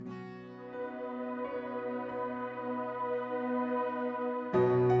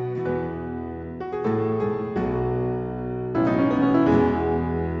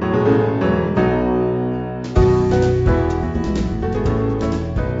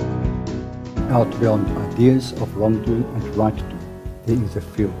Out beyond ideas of wrongdoing and right doing, there is a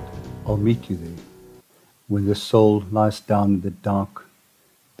field. I'll meet you there. When the soul lies down in the dark,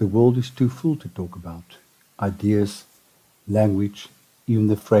 the world is too full to talk about. Ideas, language, even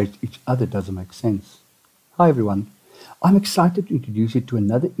the phrase each other doesn't make sense. Hi everyone, I'm excited to introduce you to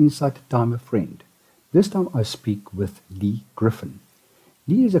another Insight Timer friend. This time I speak with Lee Griffin.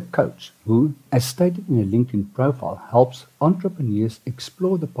 Lee is a coach who, as stated in a LinkedIn profile, helps entrepreneurs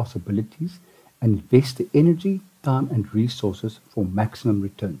explore the possibilities and invest the energy, time and resources for maximum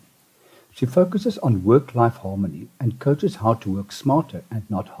return. She focuses on work-life harmony and coaches how to work smarter and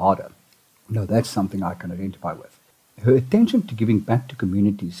not harder. Now that's something I can identify with. Her attention to giving back to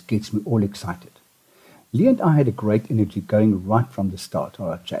communities gets me all excited. Lee and I had a great energy going right from the start of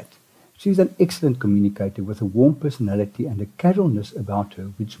our chat. She's an excellent communicator with a warm personality and a casualness about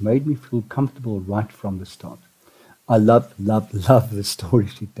her which made me feel comfortable right from the start. I love the story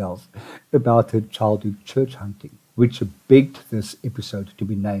she tells about her childhood church hunting, which begged this episode to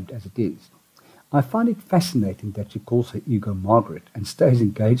be named as it is. I find it fascinating that she calls her ego Margaret and stays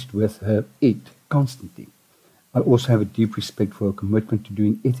engaged with her it constantly. I also have a deep respect for her commitment to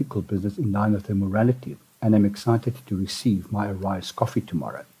doing ethical business in line with her morality, and I'm excited to receive my Arise coffee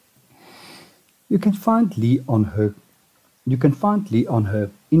tomorrow. You can find Lee on her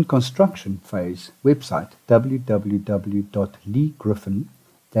In Construction phase website www.leegriffin,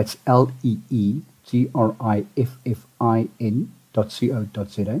 that's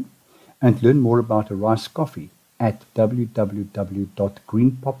leegriffin.co.za, and learn more about Arise Coffee at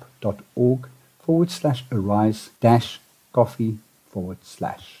www.greenpop.org/arise-coffee/.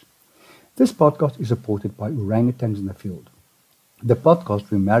 This podcast is supported by Orangutans in the Field, the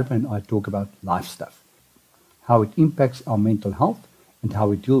podcast where Marvin and I talk about life stuff, how it impacts our mental health, and how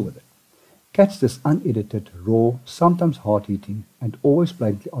we deal with it. Catch this unedited, raw, sometimes hard-hitting, and always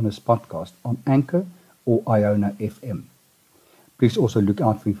blatantly honest podcast on Anchor or Iona FM. Please also look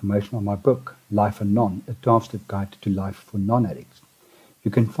out for information on my book, Life and Non, a 12-step guide to life for non-addicts. You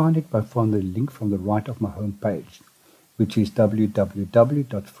can find it by following the link from the right of my homepage, which is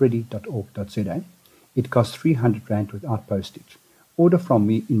www.freddy.org.za. It costs R300 without postage. Order from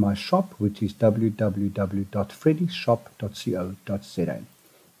me in my shop, which is www.freddyshop.co.za.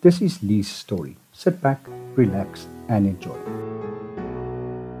 This is Lee's story. Sit back, relax, and enjoy.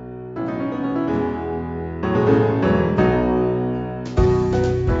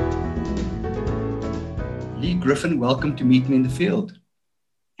 Lee Griffin, welcome to Meet Me in the Field.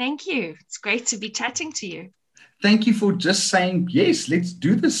 Thank you. It's great to be chatting to you. Thank you for just saying, yes, let's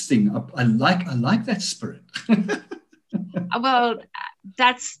do this thing. I like that spirit. Well,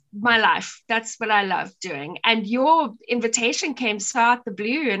 that's my life. That's what I love doing. And your invitation came so out the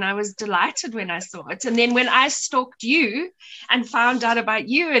blue, and I was delighted when I saw it. And then when I stalked you and found out about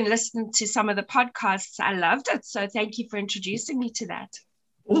you and listened to some of the podcasts, I loved it. So thank you for introducing me to that.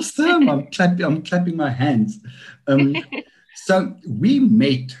 Awesome. I'm clapping my hands. So we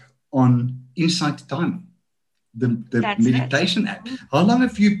met on Insight Timer, the meditation app. How long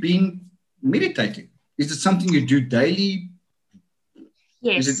have you been meditating? Is it something you do daily?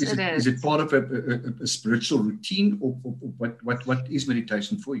 Yes, it is. Is it part of a spiritual routine, or what is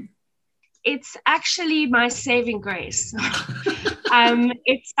meditation for you? It's actually my saving grace.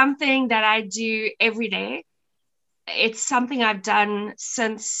 It's something that I do every day. It's something I've done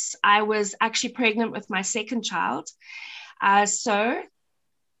since I was actually pregnant with my second child. So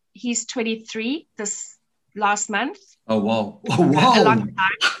he's 23 this last month. Oh, wow. Oh, wow. A long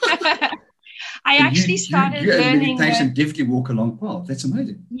time. I actually started learning. Meditation definitely walk a long path. That's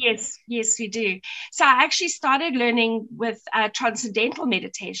amazing. Yes, we do. So I actually started learning with transcendental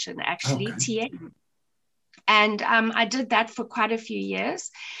meditation, actually, TA. And I did that for quite a few years.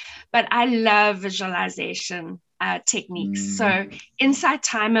 But I love visualization techniques. So Insight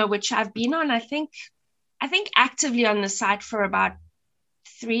Timer, which I've been on, I think actively on the site for about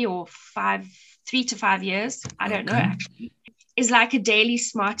 3 to 5 years. I don't know, actually. Is like a daily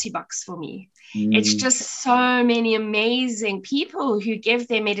smarty box for me. It's just so many amazing people who give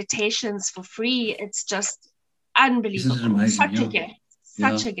their meditations for free. It's just unbelievable. Isn't it amazing?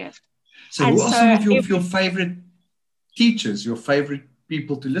 Such a gift. So who are some of your favorite teachers, your favorite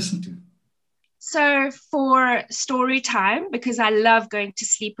people to listen to? So for story time, because I love going to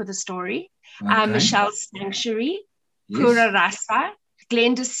sleep with a story, Michelle Sanctuary, Pura Rasa,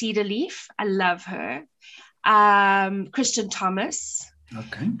 Glenda Cedarleaf, I love her. Christian Thomas,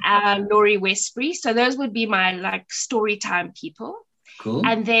 Laurie Westbury. So those would be my story time people. Cool.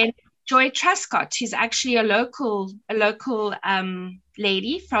 And then Joy Truscott, who's actually a local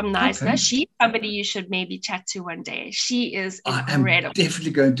lady from Knysna. Okay. She's somebody you should maybe chat to one day. She is incredible. I am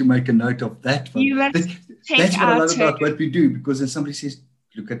definitely going to make a note of that one. You must That's what I love her. about what we do, because then somebody says,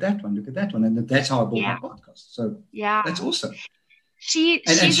 look at that one, and that's how I build my podcast. So that's awesome. She's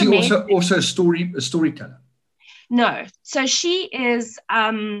she also a storyteller. No, so she is.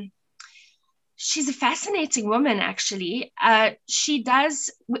 She's a fascinating woman, actually. She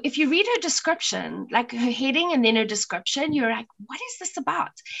does, if you read her description, like her heading and then her description, you're like, what is this about?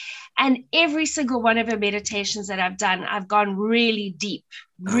 And every single one of her meditations that I've done, I've gone really deep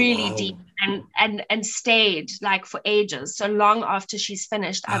and stayed like for ages. So long after she's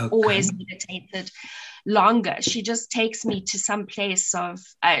finished, I've always meditated longer. She just takes me to some place of,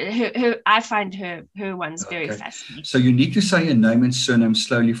 I find her ones very fascinating. So you need to say her name and surname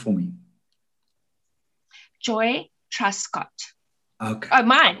slowly for me. Joy Truscott. Okay. Oh,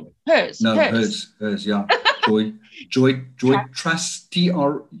 mine. Hers. No, hers, yeah. Joy Trust,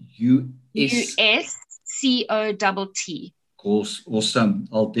 TRUSCOTT. Awesome.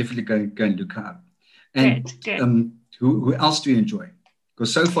 I'll definitely go and look her up. And good. Who else do you enjoy?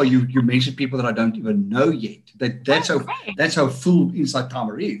 Because so far you mentioned people that I don't even know yet. That's how full Insight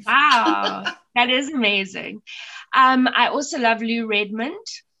Timer is. Wow, that is amazing. I also love Lou Redmond.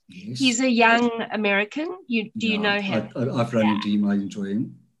 Yes. He's a young American. Do you know him? I've run into him. I enjoy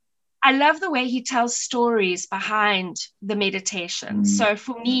him. I love the way he tells stories behind the meditation. So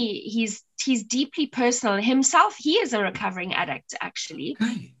for me, he's deeply personal himself. He is a recovering addict, actually.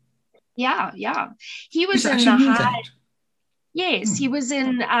 Okay. Yeah. He was in the high. Yes, he was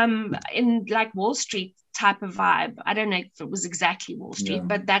in like Wall Street type of vibe. I don't know if it was exactly Wall Street,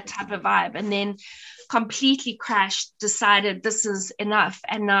 but that type of vibe. And then completely crashed, decided this is enough.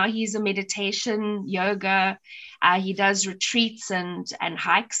 And now he's a meditation, yoga. He does retreats and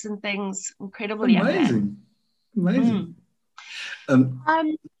hikes and things. Incredible. Amazing. So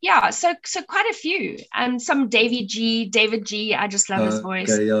quite a few. Some David G. I just love his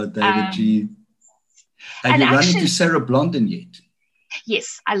voice. Okay, David G. Have you run into Sarah Blondin yet?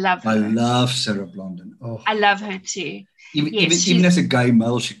 Yes, I love her. I love Sarah Blondin. Oh, I love her too. Even as a gay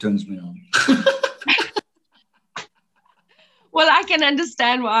male, she turns me on. Well, I can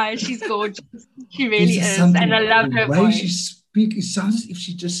understand why. She's gorgeous. She really is. And I love her voice. She speaks, it sounds as if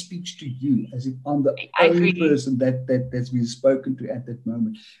she just speaks to you, as if I'm the only person that's been spoken to at that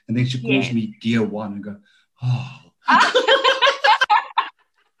moment. And then she calls me dear one and go, oh.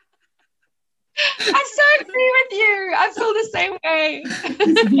 I so agree with you. I feel the same way.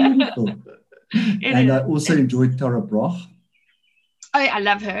 It's beautiful. I also enjoyed Tara Brach. Oh, I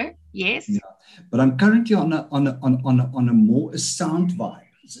love her. Yes. Yeah. But I'm currently on a more sound vibe.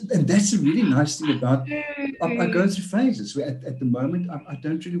 And that's a really nice thing about I go through phases where at the moment I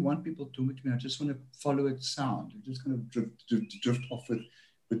don't really want people talking to me. I just want to follow its sound. I'm just going to drift off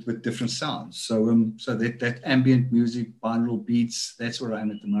with different sounds. So that ambient music, binaural beats, that's where I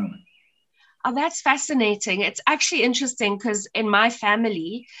am at the moment. Oh, that's fascinating. It's actually interesting because in my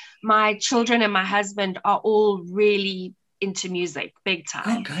family, my children and my husband are all really into music, big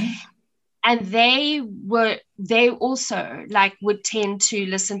time. Okay. And they also like would tend to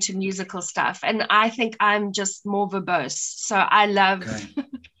listen to musical stuff. And I think I'm just more verbose. So I love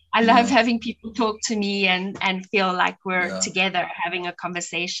having people talk to me and feel like we're together having a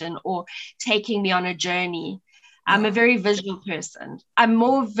conversation or taking me on a journey. I'm a very visual person. I'm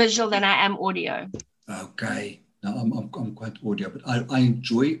more visual than I am audio. Okay. Now I'm quite audio, but I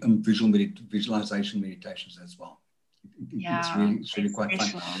enjoy visualization meditations as well. It's really quite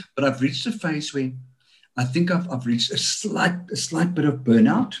fun. But I've reached a phase where I think I've reached a slight bit of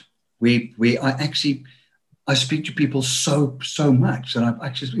burnout, where I speak to people so much that I've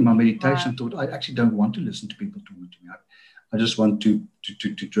actually in my meditation thought I actually don't want to listen to people talking to me. I just want to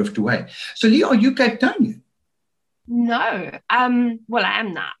drift away. So Lee, are you Cape Townian? No. Well, I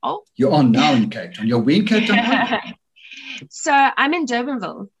am now. You are now in Cape Town. You're where in Cape Town? So I'm in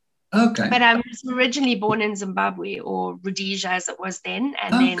Durbanville. Okay. But I was originally born in Zimbabwe, or Rhodesia as it was then,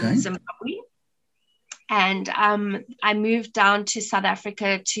 and then Zimbabwe. And I moved down to South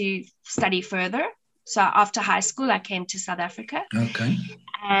Africa to study further. So after high school, I came to South Africa. Okay.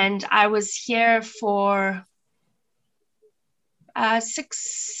 And I was here for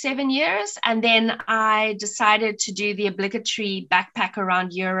 6-7 years, and then I decided to do the obligatory backpack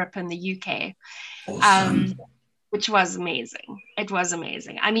around Europe and the UK, which was amazing. It was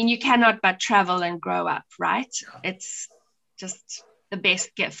amazing. I mean, you cannot but travel and grow up, right? Yeah. It's just the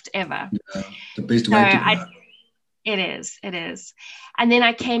best gift ever. Yeah, the best way to grow up. It is. And then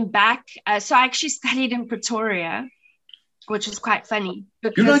I came back. So I actually studied in Pretoria which was quite funny.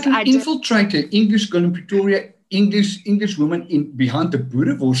 You're like an infiltrator, English girl in Pretoria, English woman in behind the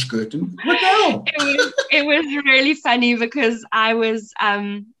boerewors curtain. What the hell? It was really funny because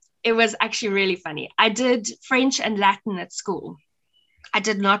it was actually really funny. I did French and Latin at school. I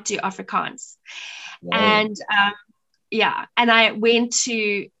did not do Afrikaans. Wow. And and I went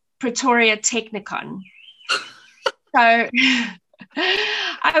to Pretoria Technikon. So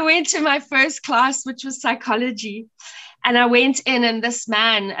I went to my first class, which was psychology. And I went in, and this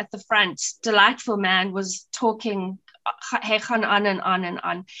man at the front, delightful man, was talking on and on and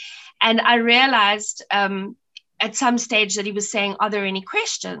on. And I realized at some stage that he was saying, are there any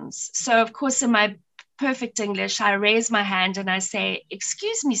questions? So, of course, in my perfect English, I raise my hand and I say,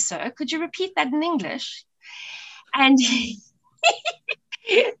 excuse me, sir, could you repeat that in English? And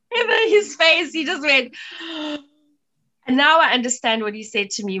his face, he just went, and now I understand what he said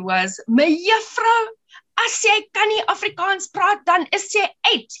to me was, mejuffrou, as jy kan nie Afrikaans praat, dan is jy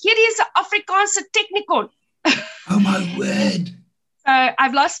uit. Hierdie is 'n Afrikaanse Technikon. Oh my word. So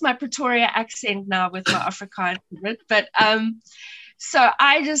I've lost my Pretoria accent now with my Afrikaans, but so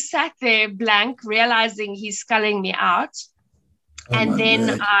I just sat there blank, realizing he's sculling me out. Oh, and then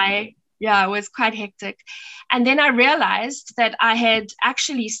word. It was quite hectic. And then I realized that I had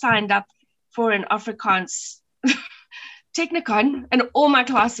actually signed up for an Afrikaans Technikon, and all my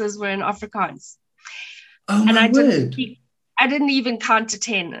classes were in Afrikaans. Oh, and I didn't even count to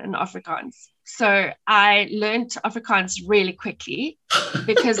 10 in Afrikaans. So I learned Afrikaans really quickly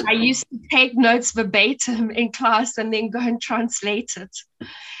because I used to take notes verbatim in class and then go and translate it.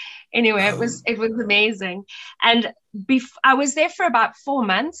 Anyway, it was amazing. And I was there for about 4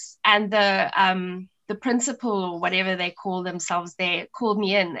 months, and the principal, or whatever they call themselves there, called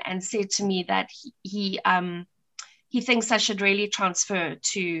me in and said to me that he thinks I should really transfer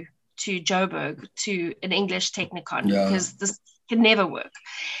to Joburg, to an English Technikon, because this can never work.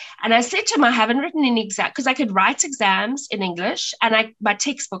 And I said to him, I haven't written any exam, because I could write exams in English, and my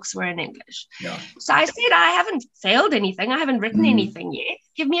textbooks were in English. Yeah. So I said, I haven't failed anything. I haven't written anything yet.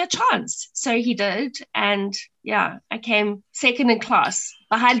 Give me a chance. So he did. And I came second in class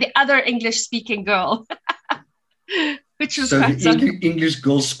behind the other English-speaking girl, which was so the English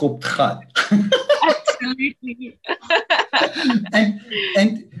girl skopt gat. Absolutely.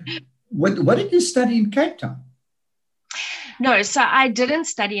 and what did you study in Cape Town? No, so I didn't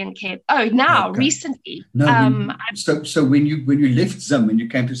study in Cape. Oh, recently. No. So when you left Zim and you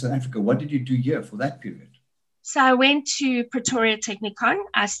came to South Africa, what did you do here for that period? So I went to Pretoria Technikon.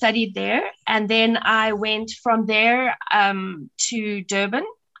 I studied there, and then I went from there to Durban,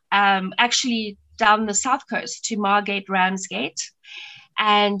 actually down the south coast to Margate, Ramsgate,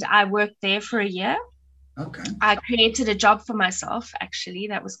 and I worked there for a year. Okay. I created a job for myself, actually.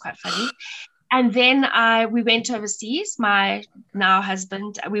 That was quite funny. And then we went overseas. My now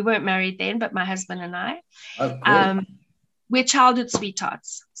husband, we weren't married then, but my husband and I, we're childhood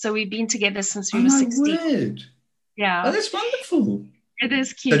sweethearts. So we've been together since we were 16. Word. Yeah. Oh, that's wonderful. It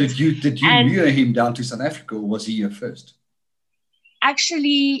is cute. So did you lure him down to South Africa, or was he here first?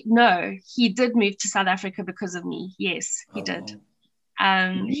 Actually, no. He did move to South Africa because of me. Yes, he did.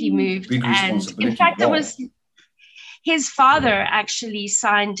 He moved, big and in fact, it was his father actually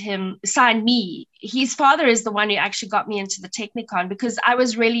signed me. His father is the one who actually got me into the Technikon, because I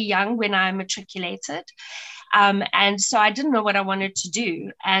was really young when I matriculated, and so I didn't know what I wanted to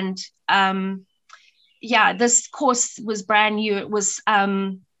do. And this course was brand new. It was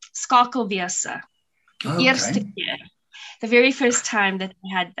Skakelwese, eerste keer. The very first time that we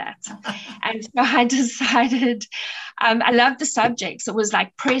had that. And so I decided, I loved the subjects. It was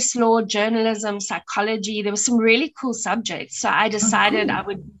like press law, journalism, psychology. There were some really cool subjects. So I decided I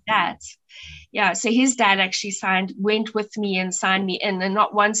would do that. Yeah, so his dad actually went with me and signed me in. And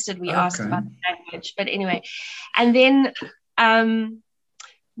not once did we ask about the language. But anyway, and then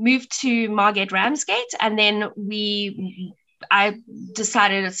moved to Margate, Ramsgate. And then I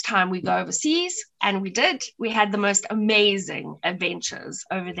decided it's time we go overseas, and we did. We had the most amazing adventures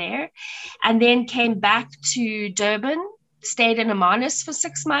over there, and then came back to Durban, stayed in Hermanus for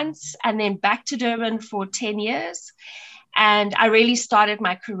 6 months, and then back to Durban for 10 years. And I really started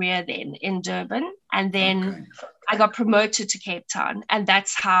my career then in Durban, and then I got promoted to Cape Town, and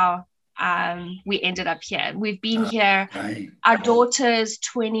that's how we ended up here. We've been here. Our daughter's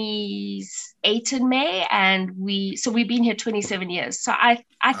 28 in May, and we've been here 27 years. So I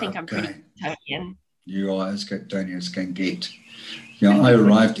think I'm pretty Capetonian. You are as Capetonian as can get. Yeah, I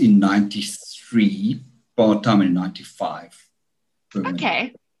arrived in 93, part-time in 95.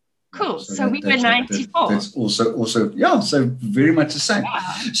 Okay, cool. So we were 94. That's also so very much the same.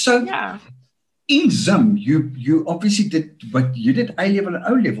 Yeah. So in Zim, you obviously did, but you did A level and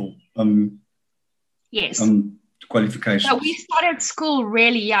O level. Yes. Qualifications. So we started school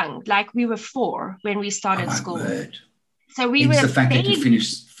really young. Like we were 4 when we started school. Word. So we were the fact babies. that you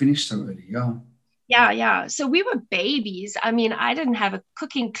finished so early, yeah. Yeah. So we were babies. I mean, I didn't have a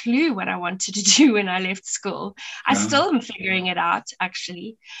cooking clue what I wanted to do when I left school. I still am figuring it out,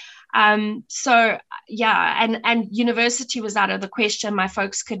 actually. So yeah, and university was out of the question. My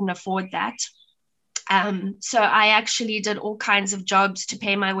folks couldn't afford that. So I actually did all kinds of jobs to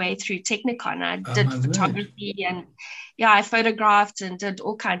pay my way through Technikon. I did photography and I photographed and did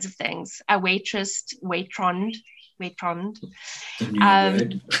all kinds of things. I waitroned. The new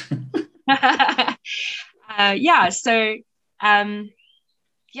word.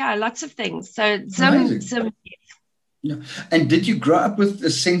 Lots of things. So Zim. Yeah. And did you grow up with a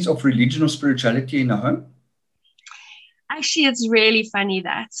sense of religion or spirituality in the home? Actually, it's really funny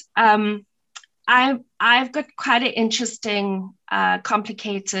that I've got quite an interesting,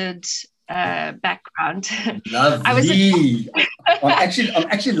 complicated background. Lovely. I'm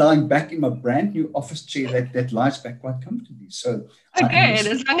actually lying back in my brand new office chair that lies back quite comfortably. So okay,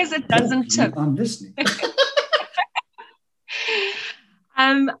 as long as it doesn't tip. I'm listening.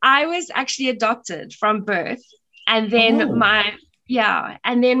 I was actually adopted from birth, and then my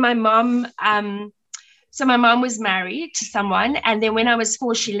mom. So my mom was married to someone, and then when I was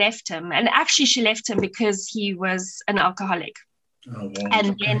 4, she left him. And actually, she left him because he was an alcoholic. Oh, wow.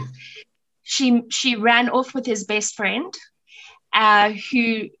 And then she ran off with his best friend,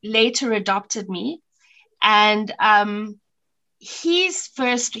 who later adopted me. And he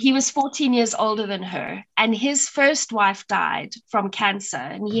was 14 years older than her, and his first wife died from cancer,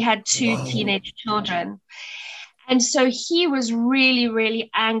 and he had 2 teenage children. And so he was really, really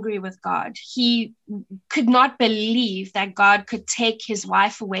angry with God. He could not believe that God could take his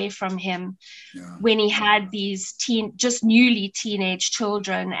wife away from him when he had these just newly teenage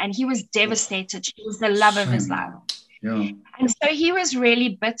children. And he was devastated. She was the love of his life. Yeah. And so he was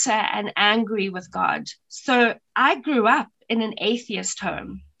really bitter and angry with God. So I grew up in an atheist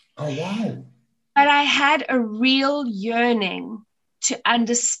home. Oh, wow. But I had a real yearning to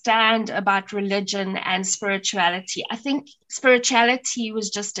understand about religion and spirituality. I think spirituality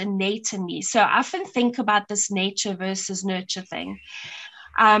was just innate in me. So I often think about this nature versus nurture thing.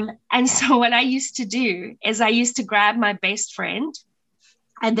 And so what I used to do is I used to grab my best friend,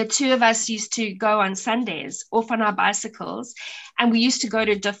 and the 2 of us used to go on Sundays off on our bicycles, and we used to go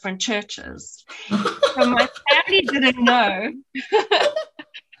to different churches. So my family didn't know.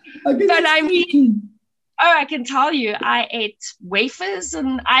 But I mean, I can tell you, I ate wafers,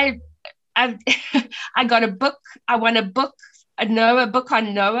 and I got a book. I won a book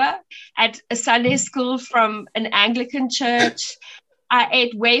on Noah at a Sunday school from an Anglican church. I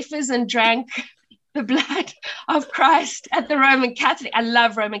ate wafers and drank the blood of Christ at the Roman Catholic. I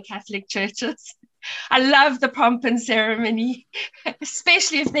love Roman Catholic churches. I love the pomp and ceremony,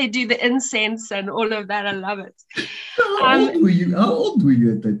 especially if they do the incense and all of that. I love it. How old were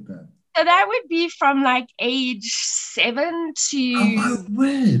you at that time? So that would be from like age 7 to... Oh, my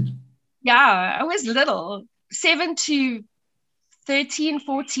word. Yeah, I was little. 7 to 13,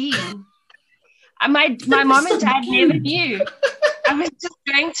 14. My mom and dad never knew. I was just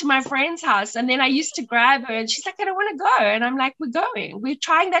going to my friend's house, and then I used to grab her, and she's like, I don't want to go. And I'm like, we're going. We're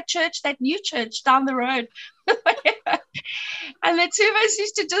trying that new church down the road. And the 2 of us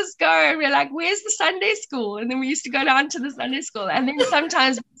used to just go, and we're like, where's the Sunday school? And then we used to go down to the Sunday school. And then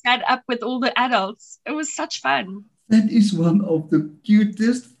sometimes we sat up with all the adults. It was such fun. That is one of the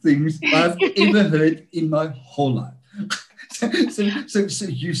cutest things I've ever heard in my whole life. So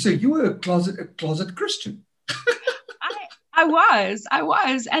you were a closet Christian. I was.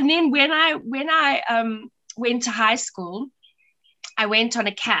 And then when I went to high school, I went on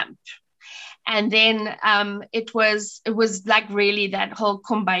a camp. And then it was like really that whole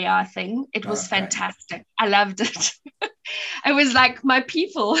kumbaya thing. It was fantastic. I loved it. It was like my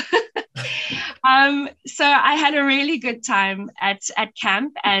people. So I had a really good time at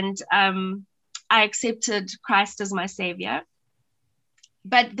camp, and I accepted Christ as my savior.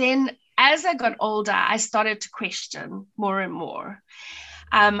 But then as I got older, I started to question more and more.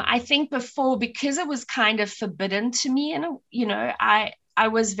 I think before, because it was kind of forbidden to me, and I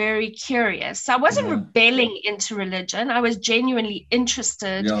was very curious. I wasn't rebelling into religion. I was genuinely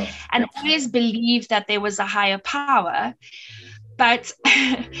interested and always believed that there was a higher power. But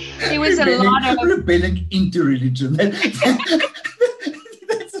there was a lot of... Rebelling into religion. That's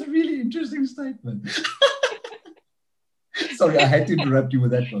a really interesting statement. Sorry, I had to interrupt you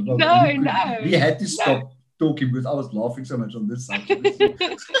with that one. No. We had to stop talking because I was laughing so much on this side.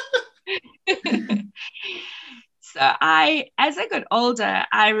 as I got older,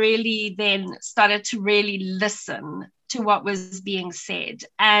 I really then started to really listen to what was being said.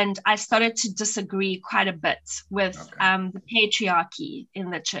 And I started to disagree quite a bit with the patriarchy in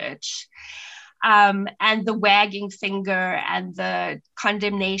the church, and the wagging finger and the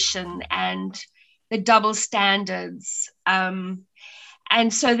condemnation and the double standards. And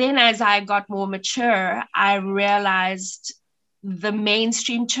so then as I got more mature, I realized the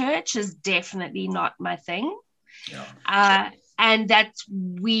mainstream church is definitely not my thing. Yeah. And that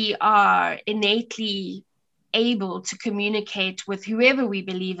we are innately able to communicate with whoever we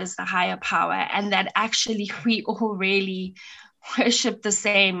believe is the higher power, and that actually we all really worship the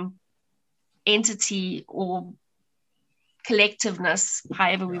same entity or collectiveness,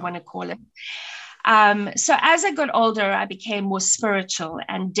 however we want to call it. So as I got older, I became more spiritual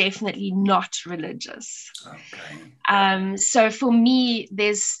and definitely not religious. Okay. So for me,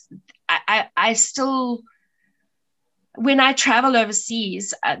 I still, when I travel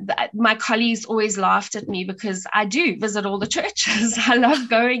overseas, my colleagues always laughed at me because I do visit all the churches. I love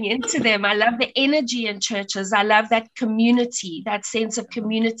going into them. I love the energy in churches. I love that community, that sense of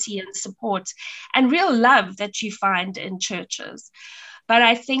community and support and real love that you find in churches. But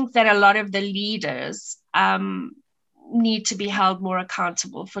I think that a lot of the leaders need to be held more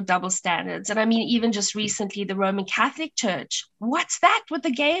accountable for double standards. And I mean, even just recently, the Roman Catholic Church, what's that with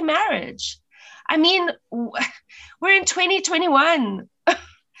the gay marriage? I mean, we're in 2021.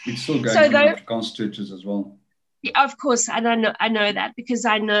 It's still going in Afrikaans churches as well. Yeah, of course, and I know that because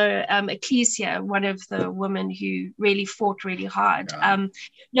I know Ecclesia, one of the women who really fought really hard.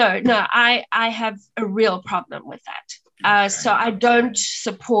 Yeah. I have a real problem with that. So I don't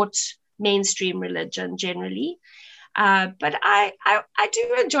support mainstream religion generally, but I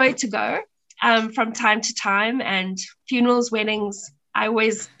do enjoy to go from time to time, and funerals, weddings, I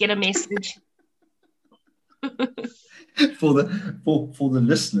always get a message. For the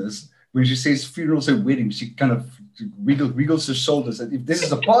listeners, when she says funerals and weddings, she kind of wiggles her shoulders as if this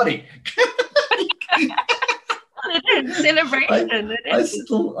is a party. It is celebration.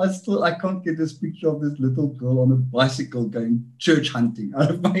 I can't get this picture of this little girl on a bicycle going church hunting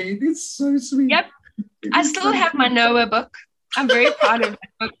out of my head. It's so sweet. Yep. I still have my Noah book. I'm very proud of that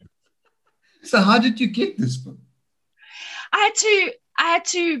book. So how did you get this book? I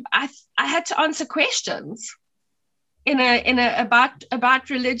had to answer questions about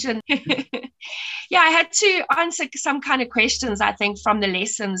religion. Yeah, I had to answer some kind of questions, I think, from the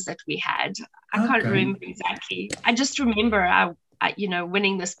lessons that we had. I can't remember exactly. I just remember I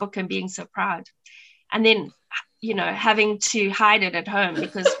winning this book and being so proud, and then having to hide it at home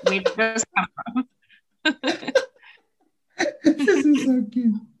because where did this come from? This is so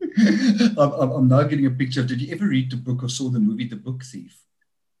cute. I'm now getting a picture. Did you ever read the book or saw the movie The Book Thief?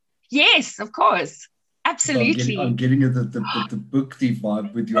 Yes, of course. Absolutely. I'm getting the book thief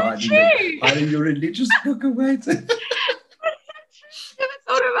vibe with you hiding your religious book away. I never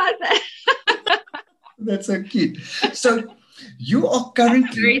thought about that. That's so cute. So you are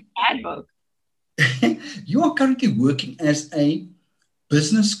currently very sad book. You are currently working as a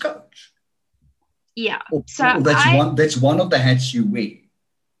business coach. Yeah. Or that's one of the hats you wear.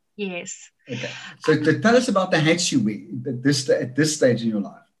 Yes. Okay. So tell us about the hats you wear at this stage in your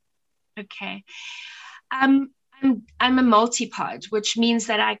life. Okay. I'm a multi-pod, which means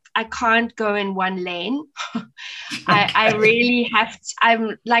that I can't go in one lane. I really have to,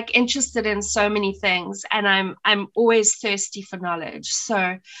 I'm like interested in so many things, and I'm always thirsty for knowledge. So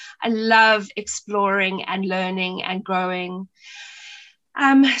I love exploring and learning and growing.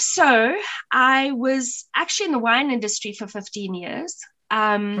 So I was actually in the wine industry for 15 years.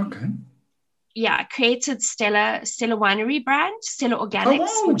 Yeah, I created Stella Winery brand, Stella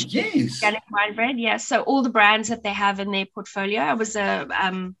Organics, which is organic wine brand. Yeah, so all the brands that they have in their portfolio. I was a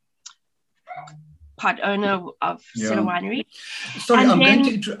part owner of Stella Winery. Sorry,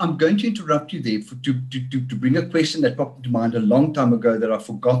 I'm going to interrupt you there to bring a question that popped into mind a long time ago that I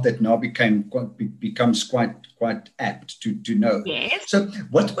forgot that now becomes quite apt to know. Yes. So,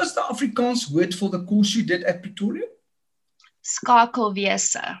 what was the Afrikaans word for the course you did at Pretoria?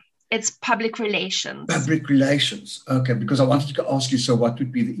 Skakelwese. It's public relations. Public relations. Okay, because I wanted to ask you, so what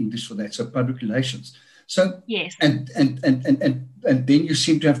would be the English for that? So public relations. So yes. And then you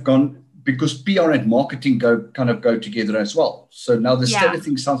seem to have gone, because PR and marketing go together as well. So now the Stella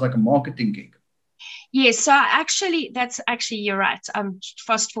thing sounds like a marketing gig. Yes, so that's you're right. I'm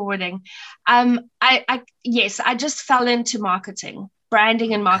fast forwarding. I just fell into marketing,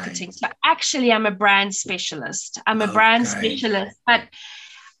 branding and marketing. So actually I'm a brand specialist. But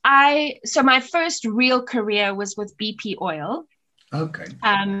so my first real career was with BP Oil. Okay.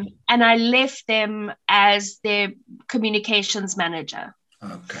 And I left them as their communications manager.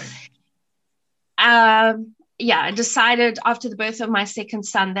 Okay. I decided after the birth of my second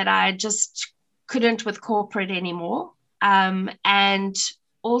son that I just couldn't with corporate anymore. And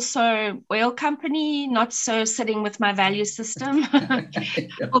also oil company, not so sitting with my value system.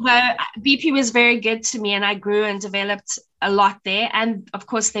 Although BP was very good to me and I grew and developed a lot there. And of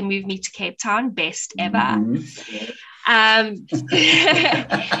course, they moved me to Cape Town, best ever. Mm-hmm.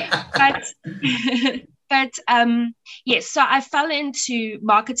 Yes, so I fell into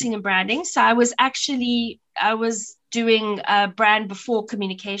marketing and branding. So I was doing a brand before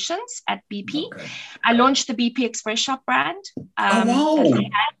communications at BP. Okay. I launched the BP Express Shop brand. Wow.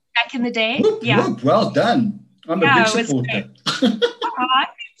 Back in the day. Whoop, yeah. Whoop. Well done. I'm a big supporter. Thank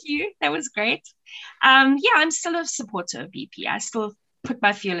you. That was great. I'm still a supporter of BP. I still put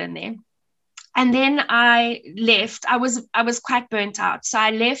my fuel in there. And then I left. I was quite burnt out. So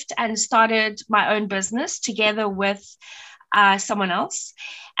I left and started my own business together with someone else.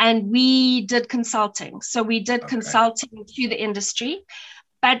 And we did consulting. So we did consulting to the industry.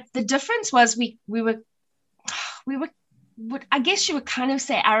 But the difference was we were, I guess you would kind of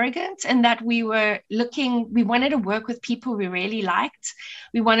say arrogant, in that we wanted to work with people we really liked.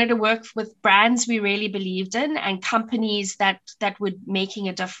 We wanted to work with brands we really believed in and companies that were making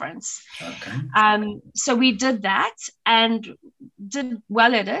a difference. Okay. So we did that and did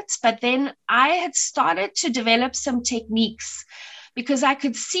well at it. But then I had started to develop some techniques because I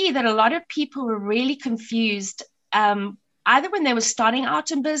could see that a lot of people were really confused, either when they were starting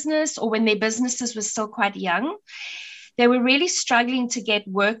out in business or when their businesses were still quite young. They were really struggling to get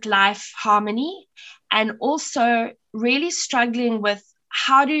work-life harmony, and also really struggling with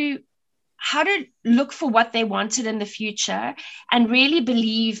how to look for what they wanted in the future and really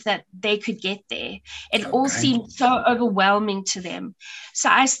believe that they could get there. It all seemed so overwhelming to them. So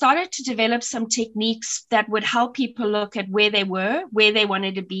I started to develop some techniques that would help people look at where they were, where they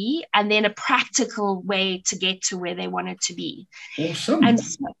wanted to be, and then a practical way to get to where they wanted to be. Awesome. And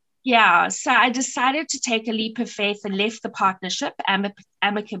so I decided to take a leap of faith and left the partnership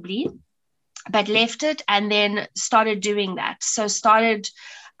amicably, but left it and then started doing that. So started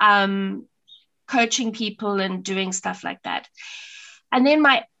coaching people and doing stuff like that. And then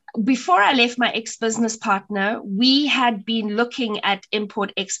before I left my ex-business partner, we had been looking at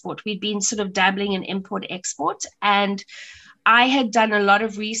import-export. We'd been sort of dabbling in import-export, and I had done a lot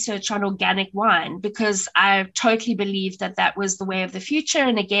of research on organic wine because I totally believed that was the way of the future.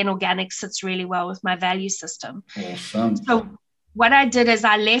 And again, organic sits really well with my value system. Awesome. So what I did is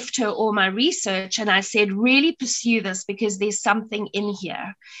I left her all my research and I said, really pursue this because there's something in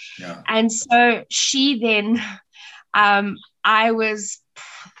here. Yeah. And so she then, I was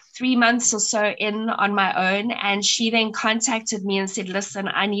 3 months or so in on my own, and she then contacted me and said, listen,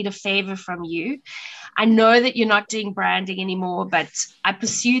 I need a favor from you. I know that you're not doing branding anymore, but I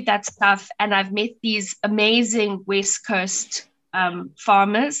pursued that stuff and I've met these amazing West Coast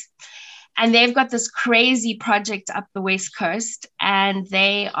farmers, and they've got this crazy project up the West Coast, and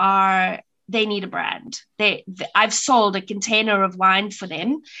they need a brand. I've sold a container of wine for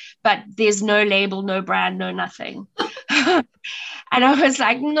them, but there's no label, no brand, no nothing. And I was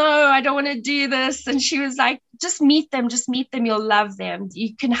like, no, I don't want to do this. And she was like, just meet them. You'll love them.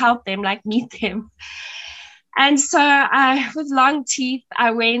 You can help them, meet them. And so with long teeth,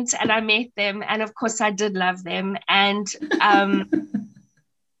 I went and I met them. And of course I did love them. And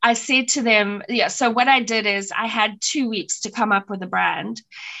I said to them, so what I did is I had 2 weeks to come up with a brand.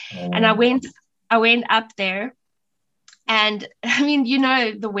 And I went up there. And I mean,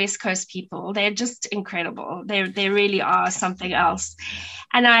 the West Coast people, they're just incredible. They really are something else.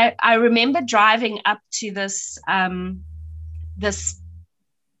 And I remember driving up to this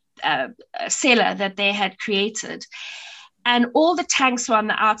cellar that they had created. And all the tanks were on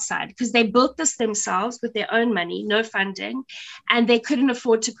the outside because they built this themselves with their own money, no funding, and they couldn't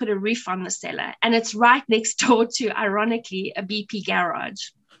afford to put a roof on the cellar. And it's right next door to, ironically, a BP garage.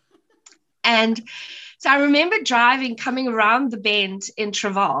 And so I remember coming around the bend in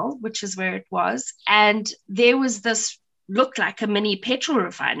Travail, which is where it was, and there was this looked like a mini petrol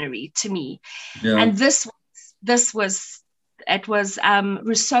refinery to me. Yeah. And this was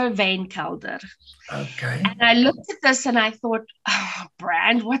Rousseau Wynkelder. Okay. And I looked at this and I thought,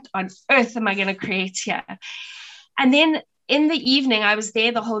 brand, what on earth am I going to create here? And then in the evening, I was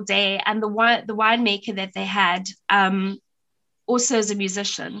there the whole day, and the winemaker that they had also is a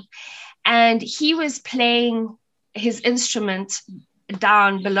musician. And he was playing his instrument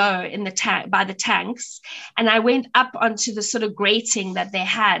down below in the tank by the tanks, and I went up onto the sort of grating that they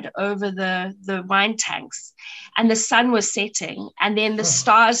had over the wine tanks, and the sun was setting, and then the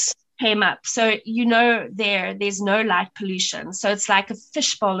stars came up. So there's no light pollution, so it's like a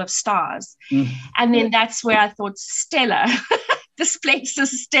fishbowl of stars. And then that's where I thought, stellar. This place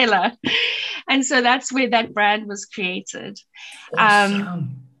is stellar. And so that's where that brand was created.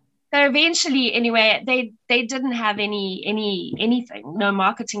 Awesome. So eventually, anyway, they didn't have anything, no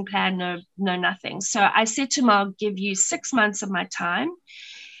marketing plan, no nothing. So I said to them, I'll give you 6 months of my time.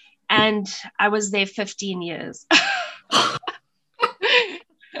 And I was there 15 years.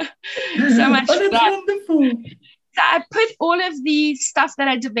 So much fun. That's wonderful. So I put all of the stuff that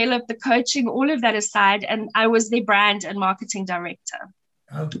I developed, the coaching, all of that aside, and I was their brand and marketing director.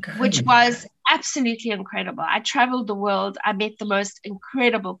 Okay. Which was absolutely incredible. I traveled the world. I met the most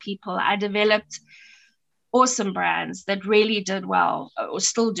incredible people. I developed awesome brands that really did well, or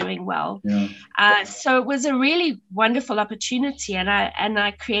still doing well. Yeah. So it was a really wonderful opportunity, and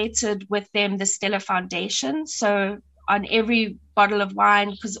I created with them the Stella Foundation. So on every bottle of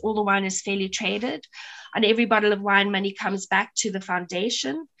wine, because all the wine is fairly traded, on every bottle of wine, money comes back to the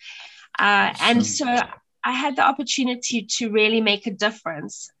foundation. And so I had the opportunity to really make a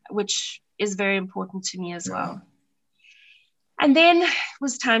difference, which is very important to me as well. And then it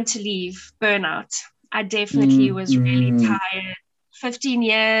was time to leave, burnout. I definitely was really tired. 15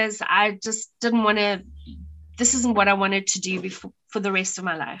 years, I just didn't want to, this isn't what I wanted to do for the rest of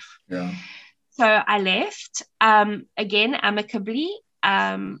my life. Yeah. So I left, again, amicably.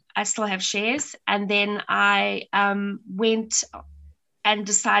 I still have shares. And then I went and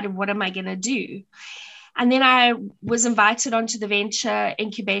decided, what am I going to do? And then I was invited onto the venture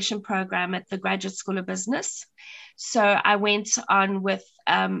incubation program at the Graduate School of Business. So I went on with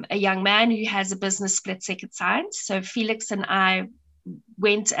a young man who has a business split-second science. So Felix and I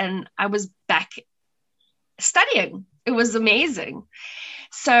went, and I was back studying. It was amazing.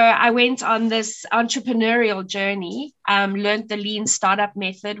 So I went on this entrepreneurial journey, learned the lean startup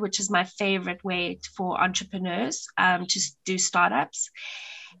method, which is my favorite way for entrepreneurs to do startups,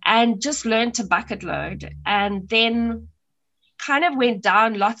 and just learned to bucket load. And then kind of went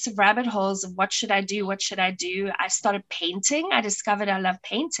down lots of rabbit holes of what should I do? What should I do? I started painting. I discovered I love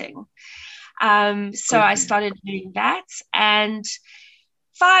painting. So I started doing that. And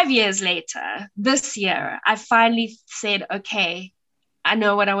 5 years later, this year, I finally said, okay, I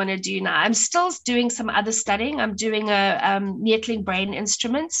know what I want to do now. I'm still doing some other studying. I'm doing a Nettling brain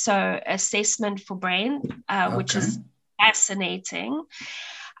instrument, so assessment for brain, which is fascinating.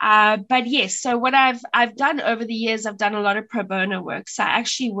 But yes, so what I've done over the years, I've done a lot of pro bono work. So I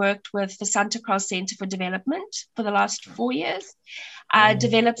actually worked with the Santa Cruz Center for Development for the last 4 years. I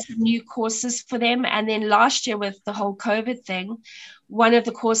developed some new courses for them. And then last year with the whole COVID thing, one of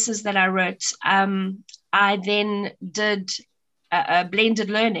the courses that I wrote, I then did a blended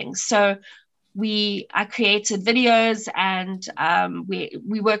learning. So I created videos, and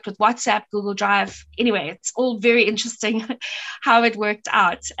we worked with WhatsApp, Google Drive. Anyway, it's all very interesting how it worked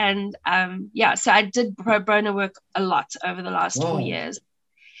out. And so I did pro bono work a lot over the last 4 years.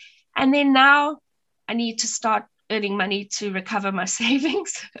 And then now I need to start earning money to recover my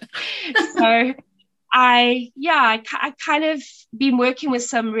savings. So I kind of been working with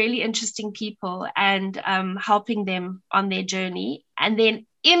some really interesting people and helping them on their journey. And then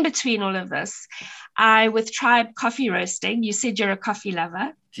in between all of this, with Tribe Coffee Roasting, you said you're a coffee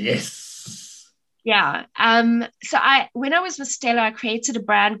lover. Yes. Yeah. So when I was with Stella, I created a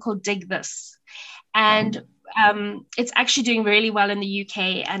brand called Dig This. And it's actually doing really well in the UK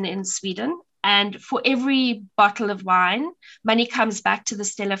and in Sweden. And for every bottle of wine, money comes back to the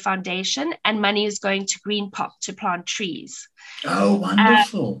Stella Foundation, and money is going to Green Pop to plant trees. Oh,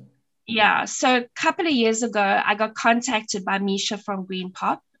 wonderful. So a couple of years ago, I got contacted by Misha from Green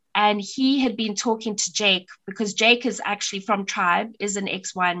Pop, and he had been talking to Jake, because Jake is actually from Tribe, is an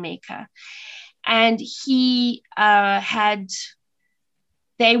ex-winemaker. And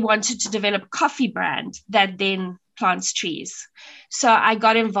they wanted to develop a coffee brand that then plants trees. So I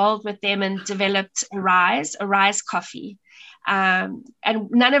got involved with them and developed a rise coffee. And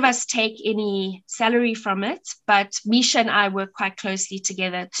none of us take any salary from it, but Misha and I work quite closely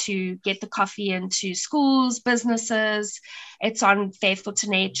together to get the coffee into schools, businesses. It's on Faithful to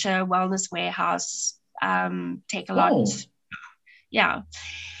Nature, Wellness Warehouse, Take a Lot. Yeah.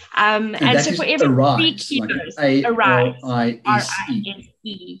 And so for every Arise, 3 kilos, like Arise,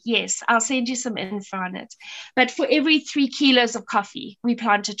 R-I-S-E. Yes, I'll send you some info on it. But for every 3 kilos of coffee, we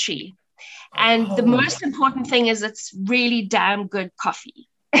plant a tree. And the most important thing is it's really damn good coffee.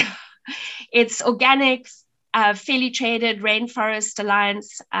 It's organic, Fairly Traded Rainforest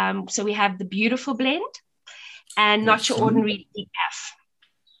Alliance. So we have the beautiful blend and Not Your Ordinary decaf.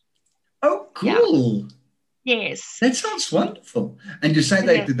 Oh, cool. Yeah. Yes. That sounds wonderful. And you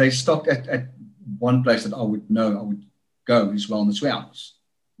say they stock at one place that I would go is Wellness Warehouse.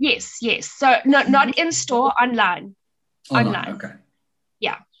 Yes. So not in store, online. Online. Okay.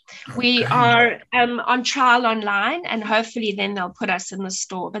 Yeah. We are on trial online, and hopefully then they'll put us in the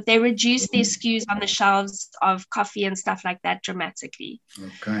store. But they reduce their SKUs on the shelves of coffee and stuff like that dramatically.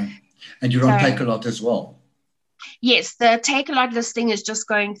 Okay. And you're on Takealot as well? Yes, the Takealot listing is just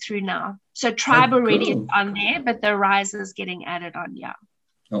going through now. So Tribe already is on there, but the Rise is getting added on, yeah.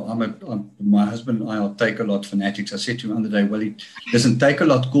 No, my husband and I are Takealot fanatics. I said to him the other day, well, listen,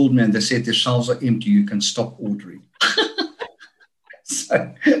 Takealot called me and they said the shelves are empty. You can stop ordering.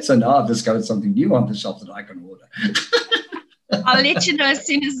 So now I've discovered something new on the shelf that I can order. I'll let you know as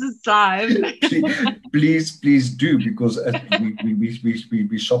soon as it's live. please do, because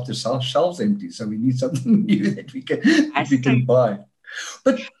we shop the shelves empty, so we need something new that we can buy.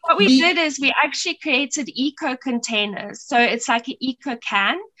 But what we did is we actually created eco containers. So it's like an eco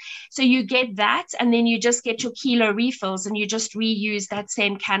can. So you get that, and then you just get your kilo refills, and you just reuse that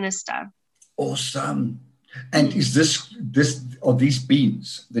same canister. Awesome. And is this are these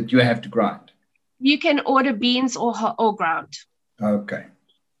beans that you have to grind? You can order beans or ground. Okay.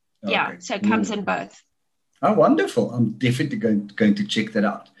 Yeah, so it comes in both. Oh, wonderful. I'm definitely going to check that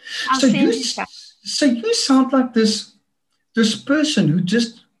out. So you sound like this person who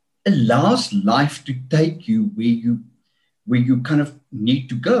just allows life to take you where you kind of need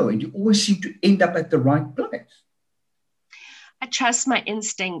to go, and you always seem to end up at the right place. I trust my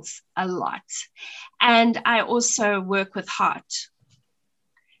instincts a lot. And I also work with heart.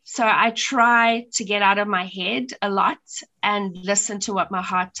 So I try to get out of my head a lot and listen to what my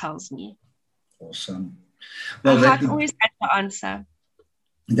heart tells me. Awesome. Well, my heart always has the answer.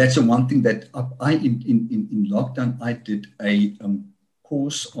 That's the one thing that I in lockdown, I did a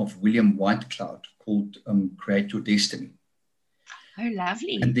course of William Whitecloud called Create Your Destiny. Oh,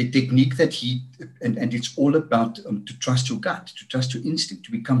 lovely. And the technique that and it's all about to trust your gut, to trust your instinct,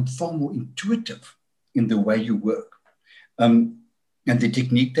 to become far more intuitive in the way you work. And the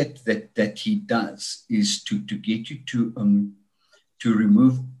technique that he does is to get you to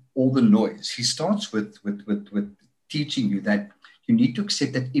remove all the noise. He starts with teaching you that you need to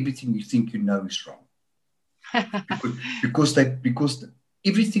accept that everything you think you know is wrong. because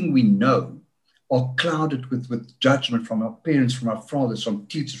everything we know are clouded with judgment from our parents, from our fathers, from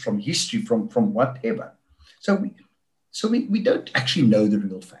teachers, from history, from whatever. So we don't actually know the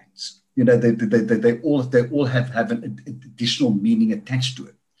real facts. You know, they all have an additional meaning attached to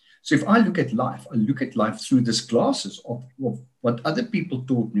it. So if I look at life through these glasses of what other people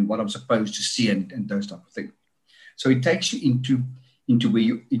taught me, what I'm supposed to see, and those type of things. So it takes you into where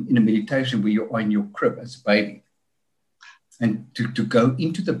you in a meditation where you are in your crib as a baby, and to go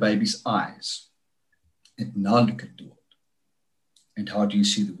into the baby's eyes. And now look at the world. And how do you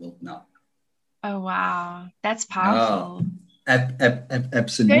see the world now? Oh, wow. That's powerful.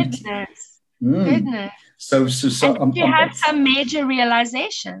 Absolutely. Goodness. Goodness. So you have some major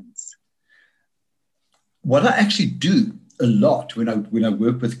realizations. What I actually do a lot when I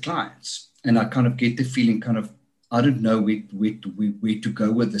work with clients, and I kind of get the feeling kind of, I don't know where to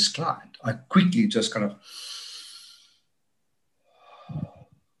go with this client. I quickly just kind of,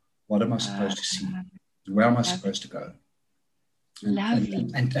 what am I supposed to see? Where am I supposed to go? Lovely.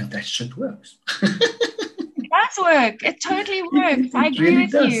 And that shit works. It does work. It totally works. I agree really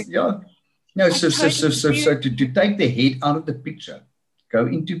with does, you. Yeah. No, so to take the head out of the picture, go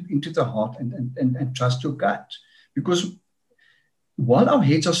into the heart and trust your gut. Because while our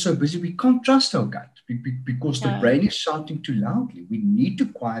heads are so busy, we can't trust our gut because the brain is shouting too loudly. We need to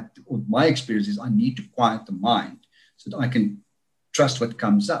quiet, or my experience is I need to quiet the mind so that I can trust what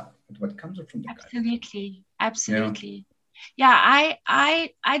comes up. What comes up from the gut. Absolutely. Yeah,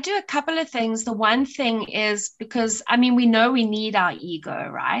 I do a couple of things. The one thing is, because we know we need our ego,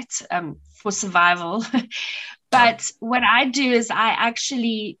 right, for survival. But what I do is I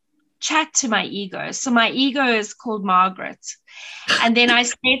actually chat to my ego. So my ego is called Margaret, and then I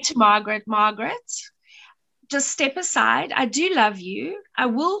say to Margaret, just step aside. I do love you. I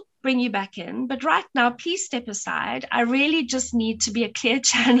will bring you back in, but right now, please step aside. I really just need to be a clear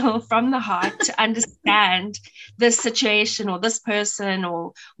channel from the heart to understand this situation or this person,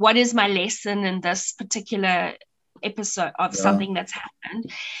 or what is my lesson in this particular episode of something that's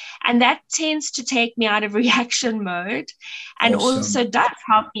happened. And that tends to take me out of reaction mode, and also does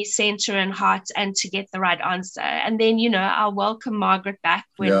help me center in heart and to get the right answer. And then, I'll welcome Margaret back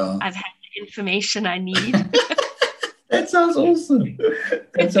when I've had the information I need. That sounds awesome.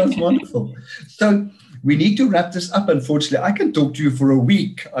 That sounds wonderful. So we need to wrap this up, unfortunately. I can talk to you for a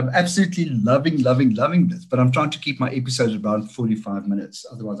week. I'm absolutely loving this, but I'm trying to keep my episodes around 45 minutes.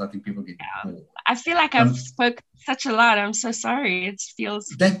 Otherwise, I think people get bored. I feel like I've spoken such a lot. I'm so sorry. It feels...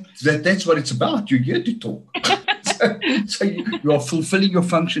 That's what it's about. You're here to talk. so you are fulfilling your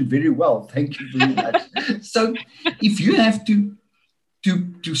function very well. Thank you very much. So if you have to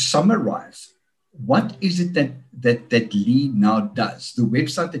summarize, what is it that Lee now does? The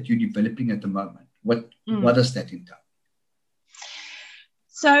website that you're developing at the moment, what does that entail?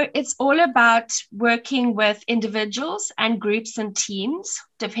 So it's all about working with individuals and groups and teams,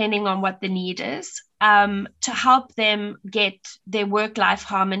 depending on what the need is, to help them get their work-life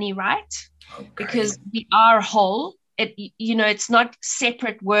harmony right. Okay. Because we are whole. It's not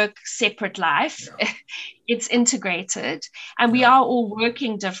separate work, separate life. Yeah. It's integrated, and we are all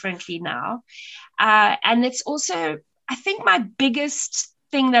working differently now. And it's also, I think my biggest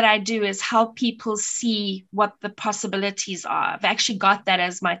thing that I do is help people see what the possibilities are. I've actually got that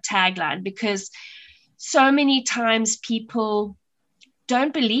as my tagline, because so many times people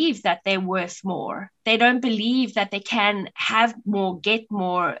don't believe that they're worth more. They don't believe that they can have more, get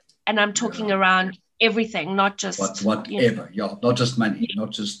more. And I'm talking around everything, not just whatever. Not just money,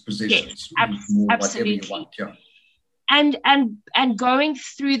 not just possessions. Yes, more absolutely. Whatever you want. Yeah. And going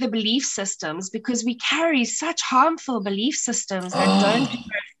through the belief systems, because we carry such harmful belief systems that don't do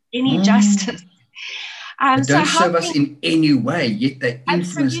any justice. They don't serve us in any way, yet they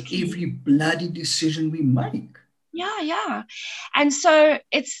influence every bloody decision we make. Yeah. And so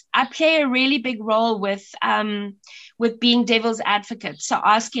I play a really big role with being devil's advocate. So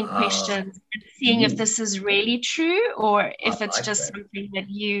asking questions and seeing if this is really true or if it's just something that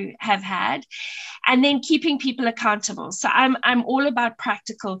you have had, and then keeping people accountable. So I'm all about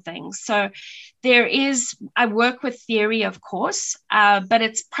practical things. So I work with theory, of course, but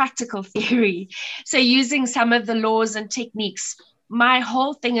it's practical theory. So using some of the laws and techniques. My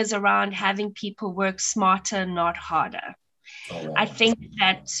whole thing is around having people work smarter, not harder. Oh, wow. I think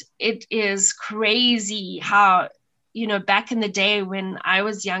that it is crazy how, back in the day when I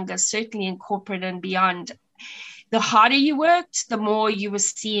was younger, certainly in corporate and beyond, the harder you worked, the more you were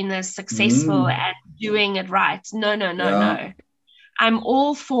seen as successful and doing it right. No. I'm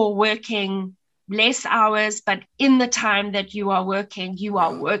all for working less hours, but in the time that you are working, you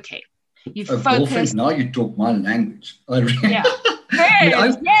are working. You focus. Now you talk my language. I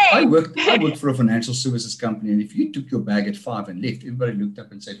worked for a financial services company, and if you took your bag at 5 and left, everybody looked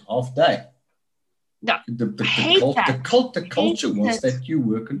up and said, half day. No, the culture was that you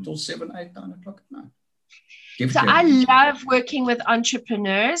work until 7, 8, 9 o'clock at night. So I love working with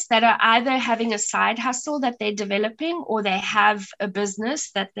entrepreneurs that are either having a side hustle that they're developing, or they have a business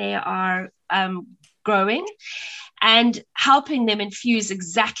that they are growing, and helping them infuse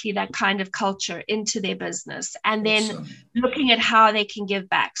exactly that kind of culture into their business, and then looking at how they can give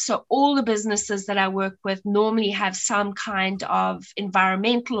back. So all the businesses that I work with normally have some kind of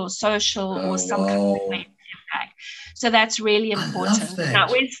environmental or social or some kind of way to give back. So that's really important. And I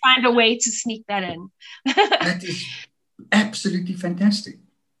always find a way to sneak that in. That is absolutely fantastic.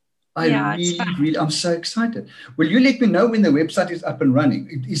 I'm so excited. Will you let me know when the website is up and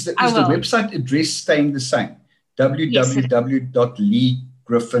running? Is the website address staying the same?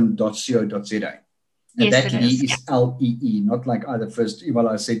 www.leegriffin.co.za. And that Lee is L-E-E, not like either first. Well,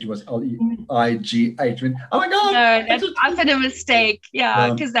 I said it was L-E-I-G-H. Oh my God! No, that's often a mistake.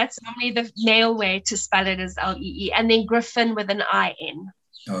 Yeah, because that's normally the male way to spell it is L-E-E, and then Griffin with an I-N.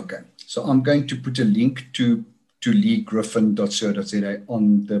 Okay, so I'm going to put a link to leegriffin.co.za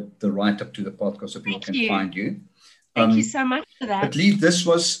on the write-up to the podcast so people can find you. Thank you so much for that. But Lee, this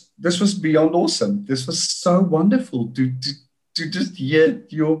was beyond awesome. This was so wonderful to just hear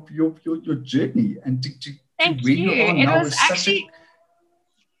your journey and to Thank you. It was actually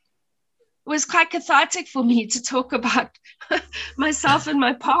was quite cathartic for me to talk about myself and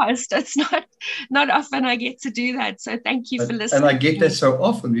my past. It's not often I get to do that. So thank you for listening. And I get that so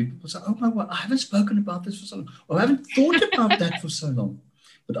often. People say, oh my God, I haven't spoken about this for so long. Or I haven't thought about that for so long.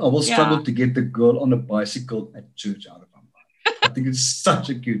 But I will struggle to get the girl on a bicycle at church out of my mind. I think it's such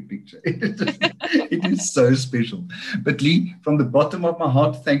a cute picture. It is so special. But Lee, from the bottom of my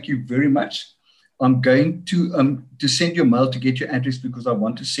heart, thank you very much. I'm going to send you a mail to get your address because I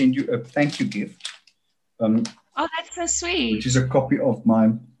want to send you a thank you gift. Oh, that's so sweet. Which is a copy of my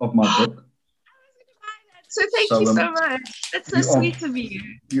book. So thank you so much. That's so sweet of you.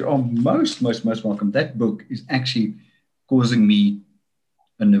 You are most welcome. That book is actually causing me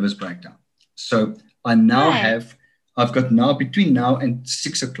a nervous breakdown. So I now I've got between now and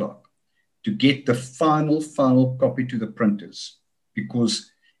 6 o'clock, to get the final copy to the printers,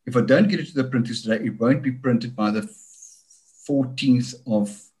 because if I don't get it to the printers today, it won't be printed by the 14th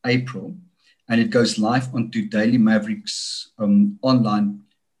of April, and it goes live onto Daily Mavericks online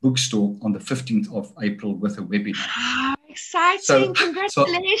bookstore on the 15th of April with a webinar. How exciting!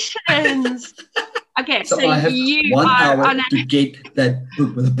 Congratulations! Okay, so I have you 1 are hour to get that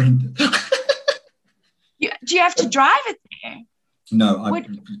book with a printer. Do you have to drive it there? No,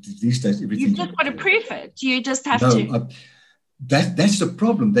 these days everything. You just got to proof it. You just have to. That's the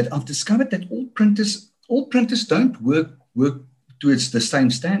problem, that I've discovered that all printers don't work towards the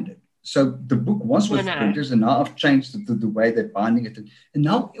same standard. So the book was with printers, and now I've changed the way they're binding it, and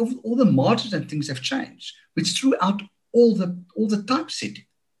now all the margins and things have changed, which threw out all the typesetting.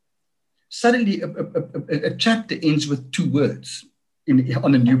 Suddenly, a chapter ends with 2 words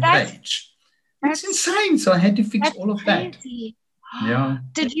on a new page. It's insane. So I had to fix all of that. Yeah.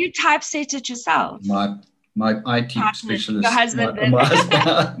 Did you typeset it yourself? My IT specialist, your husband, my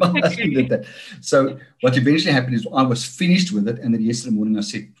husband did that. So what eventually happened is I was finished with it, and then yesterday morning I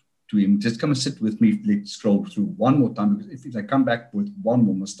said to him, just come and sit with me, let's scroll through one more time, because if I come back with one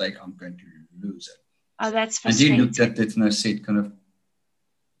more mistake, I'm going to lose it. Oh, that's frustrating. And he looked at it and I said,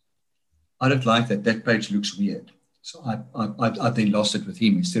 I don't like that. That page looks weird. So I then lost it with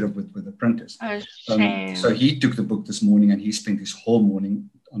him instead of with the printers. Oh, shame. So he took the book this morning, and he spent his whole morning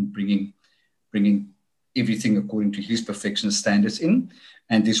on bringing everything according to his perfectionist standards in.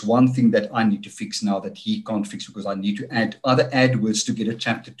 And there's one thing that I need to fix now that he can't fix, because I need to add words to get a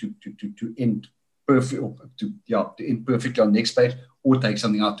chapter to end perfect, to end perfectly on the next page, or take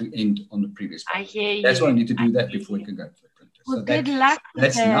something out to end on the previous page. I hear you. That's why I need to do that before it can go to the printer. Well, so good luck with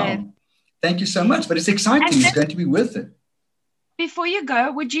that's it. Now. Thank you so much, but it's exciting. It's going to be worth it. Before you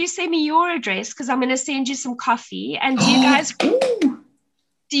go, would you send me your address? Because I'm going to send you some coffee. And do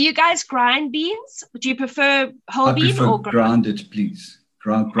you guys grind beans? Do you prefer whole bean or grounded, please?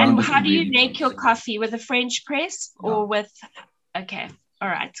 Grounded. And how do you make your coffee? With a French press or with? Okay, all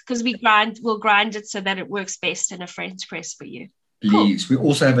right. Because we'll grind it so that it works best in a French press for you. Please. Cool. We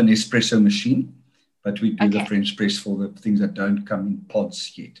also have an espresso machine, but we do the French press for the things that don't come in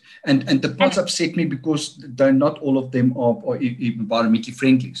pods yet. And the pods upset me because not all of them are environmentally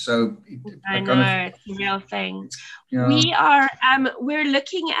friendly. So I know it's a real thing. Yeah. We're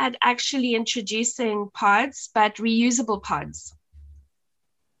looking at actually introducing pods, but reusable pods.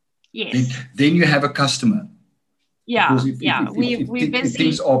 Yes. Then you have a customer. Yeah, if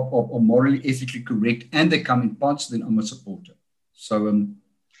things are morally, ethically correct, and they come in pods, then I'm a supporter. So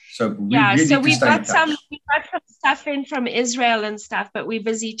we've got some stuff in from Israel and stuff, but we're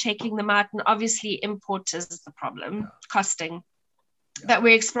busy checking them out. And obviously, import is the problem, costing. Yeah. But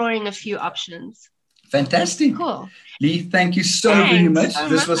we're exploring a few options. Fantastic. Cool. Lee, thank you very much.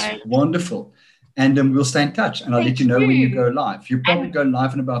 This was wonderful. And we'll stay in touch, and I'll let you know when you go live. You'll probably go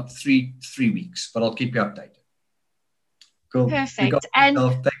live in about three weeks, but I'll keep you updated. Cool. Perfect. And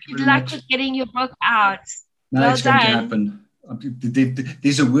good luck with getting your book out. No, it's going to happen.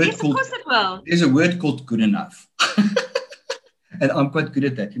 There's a word called. Of course it will. There's a word called good enough, and I'm quite good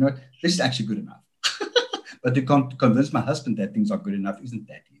at that. You know, this is actually good enough. But to convince my husband that things are good enough isn't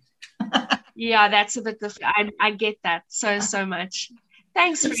that easy. Yeah, that's a bit different. I get that so much.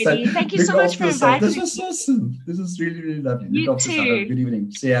 Thanks, Freddie. Thank you so much for inviting me. This was awesome. This is really, really lovely. You too. Good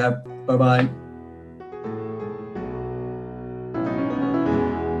evening. See ya. Bye-bye.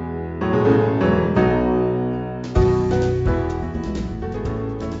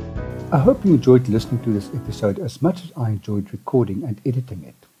 I hope you enjoyed listening to this episode as much as I enjoyed recording and editing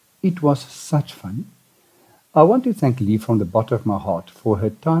it. It was such fun. I want to thank Lee from the bottom of my heart for her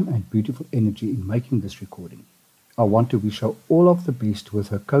time and beautiful energy in making this recording. I want to wish her all of the best with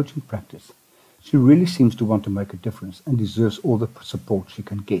her coaching practice. She really seems to want to make a difference and deserves all the support she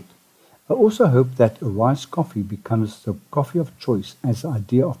can get. I also hope that Arise Coffee becomes the coffee of choice, as the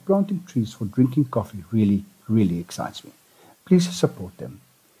idea of planting trees for drinking coffee really, really excites me. Please support them.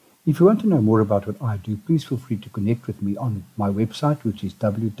 If you want to know more about what I do, please feel free to connect with me on my website, which is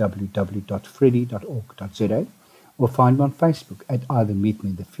www.freddie.org.za, or find me on Facebook at either Meet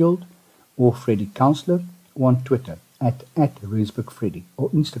Me in the Field or Freddie Counselor, or on Twitter at RensburgFreddie, or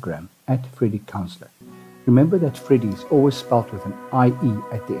Instagram at Freddie Counselor. Remember that Freddie is always spelled with an IE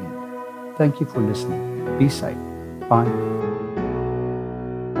at the end. Thank you for listening. Be safe. Bye.